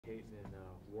skating in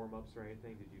warm-ups or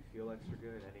anything? Did you feel extra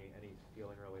good? Any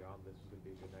feeling early on this was going to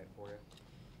be a good night for you?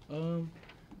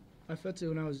 I felt it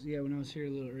when I was here a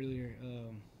little earlier.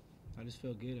 I just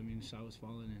felt good. I mean, the shot was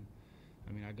falling, and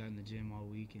I mean, I got in the gym all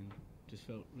week and just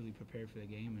felt really prepared for the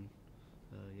game, and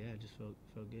I just felt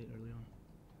good early on.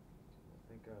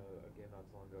 I think again not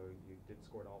so long ago you did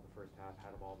score it all in the first half,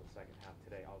 had them all in the second half.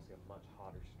 Today, obviously a much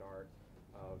hotter start.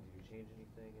 Did you change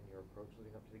anything in your approach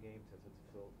leading up to the game to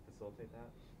facilitate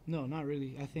that? No, not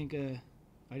really. I think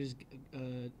I just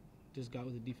got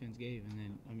what the defense gave, and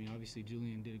then I mean, obviously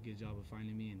Julian did a good job of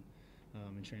finding me and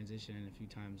in transition and a few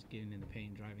times getting in the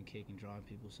paint, driving, kicking, drawing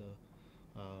people. So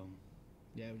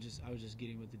I was just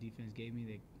getting what the defense gave me.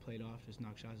 They played off, just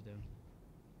knocked shots down.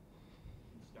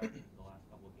 You started the last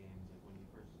couple of games. Like when you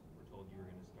first were told you were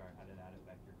going to start, how did that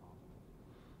affect your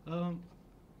confidence?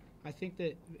 I think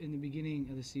that in the beginning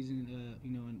of the season,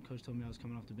 when Coach told me I was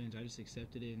coming off the bench, I just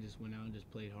accepted it and just went out and just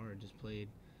played hard,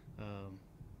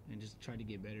 and just tried to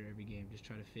get better every game, just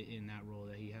try to fit in that role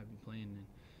that he had me playing. And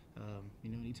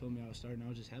when he told me I was starting, I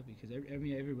was just happy because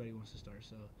everybody wants to start.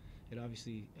 So it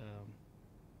obviously,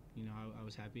 I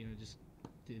was happy, and I just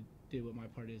did what my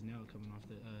part is now, coming off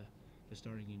the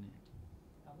starting unit.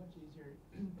 How much easier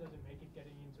does it make it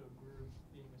getting into a groove,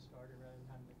 being a starter rather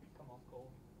than having to come off cold?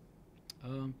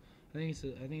 I think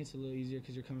it's a little easier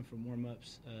because you're coming from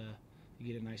warm-ups.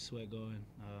 You get a nice sweat going.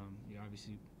 You're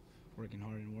obviously working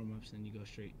hard in warm-ups, then you go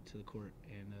straight to the court,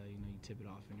 and you tip it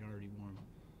off, and you're already warm.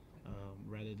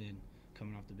 Rather than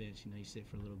coming off the bench, you sit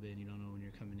for a little bit, and you don't know when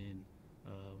you're coming in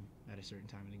at a certain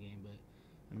time in the game. But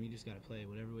I mean, you just got to play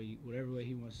whatever way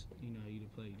he wants you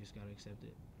to play. You just got to accept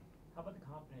it. How about the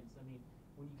confidence? I mean,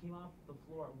 when you came off the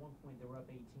floor at one point, they were up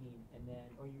 18, and then,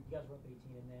 or you guys were up 18,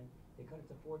 and then they cut it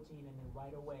to 14, and then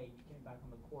right away you came back on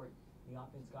the court. The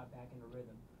offense got back in the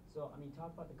rhythm. So, I mean,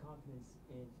 talk about the confidence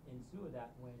in Sue of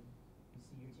that when you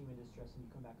see your team in distress and you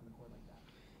come back on the court like that.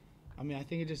 I mean, I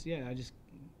think I just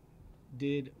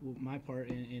did my part,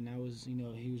 and I was,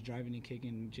 he was driving and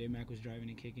kicking, J-Mac was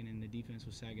driving and kicking, and the defense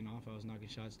was sagging off. I was knocking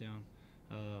shots down,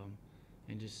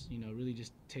 and just, really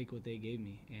just take what they gave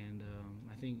me. And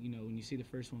I think, when you see the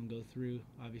first one go through,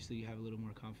 obviously you have a little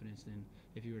more confidence than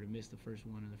if you were to miss the first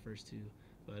one or the first two.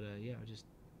 But, I just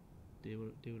did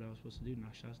what I was supposed to do,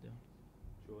 knock shots down.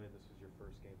 Julian, this was your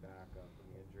first game back from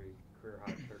the injury, career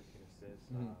high 13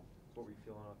 assists. What were you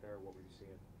feeling out there? What were you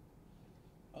seeing?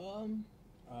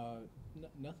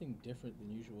 Nothing different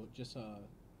than usual. Just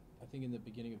I think in the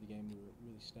beginning of the game we were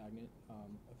really stagnant.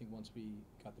 I think once we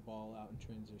got the ball out in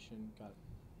transition,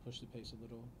 pushed the pace a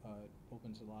little, it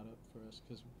opens a lot up for us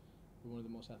because we're one of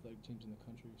the most athletic teams in the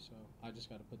country. So I just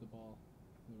got to put the ball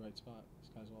in the right spot.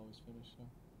 These guys will always finish. So.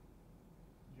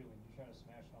 Julian, you trying to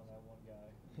smash on that one guy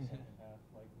in the second half.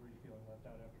 Like, were you feeling left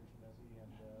out after Shemezi?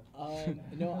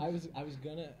 No, I was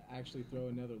gonna actually throw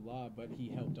another lob, but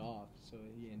he helped off, so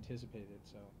he anticipated.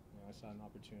 So I saw an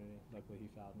opportunity. Luckily,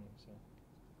 he fouled me. So.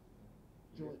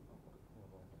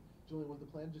 Julian, was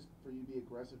the plan just for you to be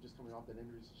aggressive, just coming off that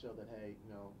injury, to show that hey,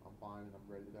 I'm fine and I'm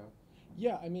ready to go?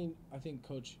 Yeah, I mean, I think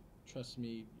Coach trusts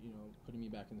me, putting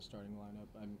me back in the starting lineup.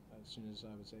 As soon as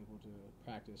I was able to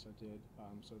practice, I did.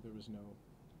 So there was no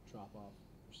drop off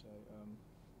per se.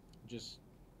 Just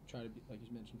try to be, like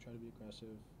you mentioned, try to be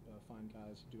aggressive, find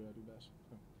guys, do what I do best.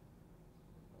 So.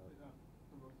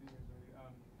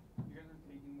 You guys are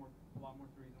taking a lot more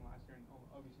threes than last year, and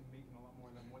obviously making a lot more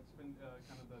of them. What's been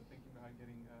kind of the thinking behind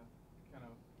getting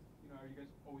are you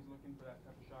guys always looking for that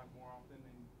type of shot more often?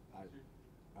 I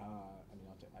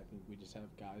think we just have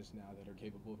guys now that are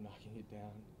capable of knocking it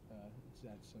down. It's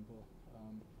that simple.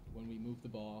 When we move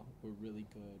the ball, we're really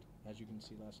good, as you can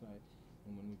see last night.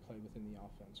 And when we play within the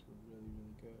offense, we're really,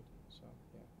 really good. So,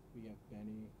 yeah, we got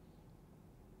Benny,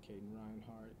 Caden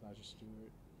Reinhardt, Elijah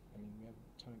Stewart. I mean, we have a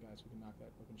ton of guys who can knock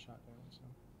that open shot down. So.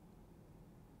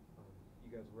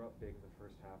 You guys were up big in the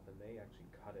first half, and they actually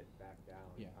cut it back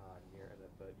down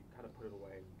but you kind of put it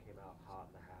away, and you came out hot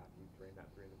in the half. You drained that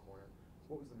three in the corner.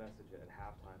 What was the message at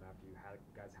halftime after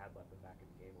guys had let them back in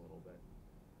the game a little bit?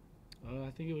 I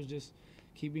think it was just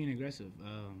keep being aggressive.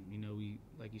 We,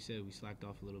 like you said, we slacked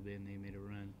off a little bit, and they made a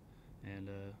run. And,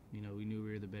 we knew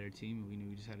we were the better team, and we knew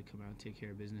we just had to come out and take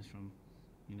care of business from,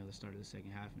 the start of the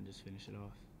second half and just finish it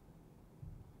off.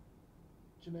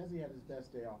 Shemezi had his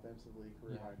best day offensively,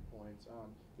 career high points.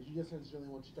 Did you just sense,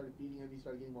 Julian, once you started beating him, you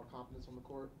started getting more confidence on the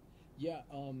court? Yeah,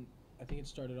 I think it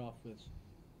started off with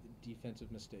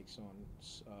defensive mistakes on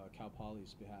Cal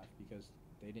Poly's behalf because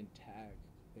they didn't tag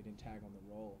on the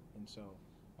roll, and so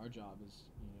our job is,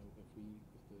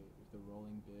 if the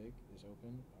rolling big is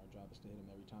open, our job is to hit him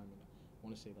every time. And I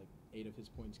want to say like 8 of his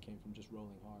points came from just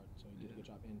rolling hard, so he did a good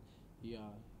job. And he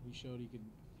showed he could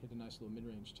hit a nice little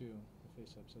mid-range too, the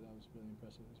face-up, so that was really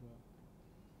impressive as well.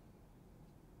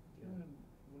 And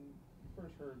when you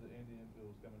first heard that Andy Enfield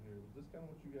was coming here, was this kind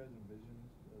of what you guys envisioned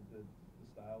that the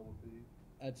style would be?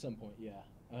 At some point, yeah.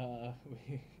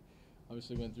 We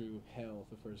obviously went through hell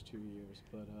the first 2 years,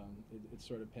 but it's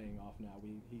sort of paying off now.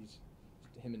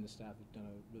 Him and the staff have done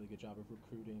a really good job of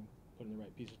recruiting, putting the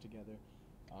right pieces together.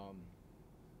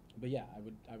 But yeah,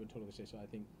 I would totally say so. I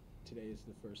think today is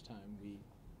the first time we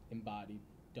embodied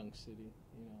Dunk City,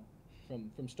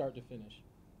 from start to finish.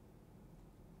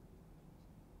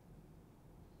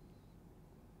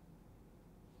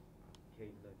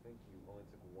 Caden, I think you only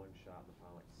took one shot in the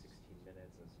final 16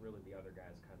 minutes. As really the other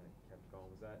guys kind of kept going.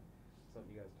 Was that something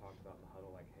you guys talked about in the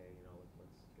huddle? Like, hey, let's get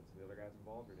some of the other guys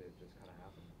involved, or did it just kind of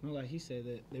happen? No, like he said,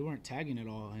 that they weren't tagging at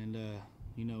all, and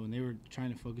when they were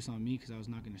trying to focus on me because I was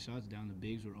knocking the shots down, the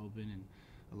bigs were open, and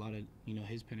a lot of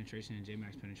his penetration and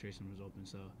J-Mac's penetration was open.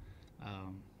 So,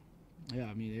 yeah,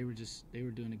 I mean they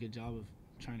were doing a good job of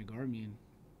trying to guard me, and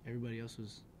everybody else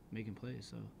was making plays.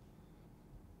 So,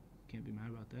 can't be mad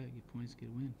about that. Get points, get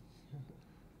a win.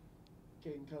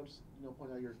 Caden, coach,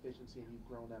 point out your efficiency, and you've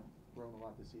grown a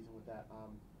lot this season with that.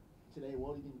 Today,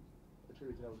 what do you think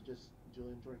attributed to that? Was it just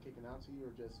Julian Jordan kicking out to you,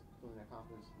 or just feeling that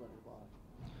confidence letting it fly?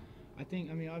 I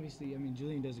think, obviously,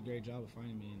 Julian does a great job of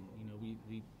finding me, and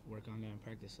we work on that in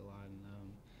practice a lot, and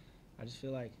I just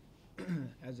feel like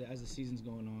as the season's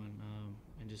going on,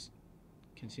 and just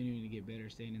continuing to get better,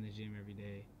 staying in the gym every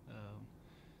day,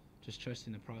 just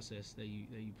trusting the process that you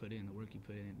put in, the work you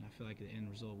put in, and I feel like the end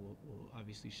result will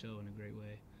obviously show in a great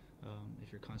way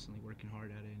if you're constantly working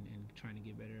hard at it and trying to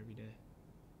get better every day.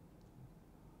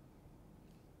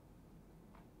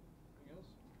 Anything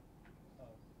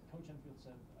else? Coach Enfield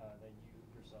said that you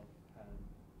yourself had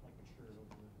matured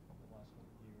over the last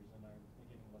couple of years and are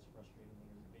getting less frustrated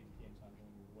when your maybe game's not going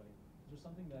your way. Is there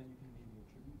something that you can maybe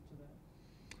attribute to that?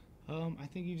 I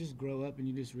think you just grow up and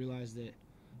you just realize that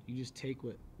you just take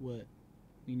what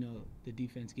the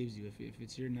defense gives you. If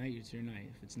it's your night, it's your night.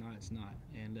 If it's not, it's not.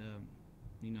 And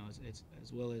it's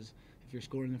as well as if you're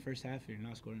scoring in the first half, or you're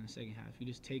not scoring in the second half. You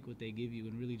just take what they give you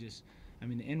and really just.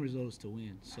 The end result is to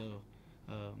win. So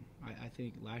I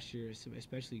think last year,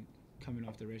 especially coming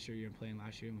off the redshirt year and playing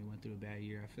last year, and we went through a bad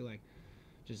year. I feel like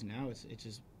just now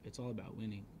it's all about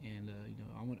winning. And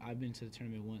I've been to the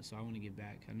tournament once, so I want to get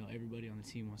back. I know everybody on the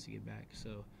team wants to get back.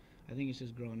 So I think it's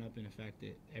just growing up in the fact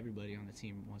that everybody on the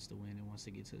team wants to win and wants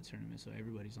to get to the tournament. So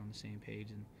everybody's on the same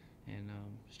page and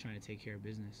just trying to take care of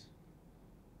business.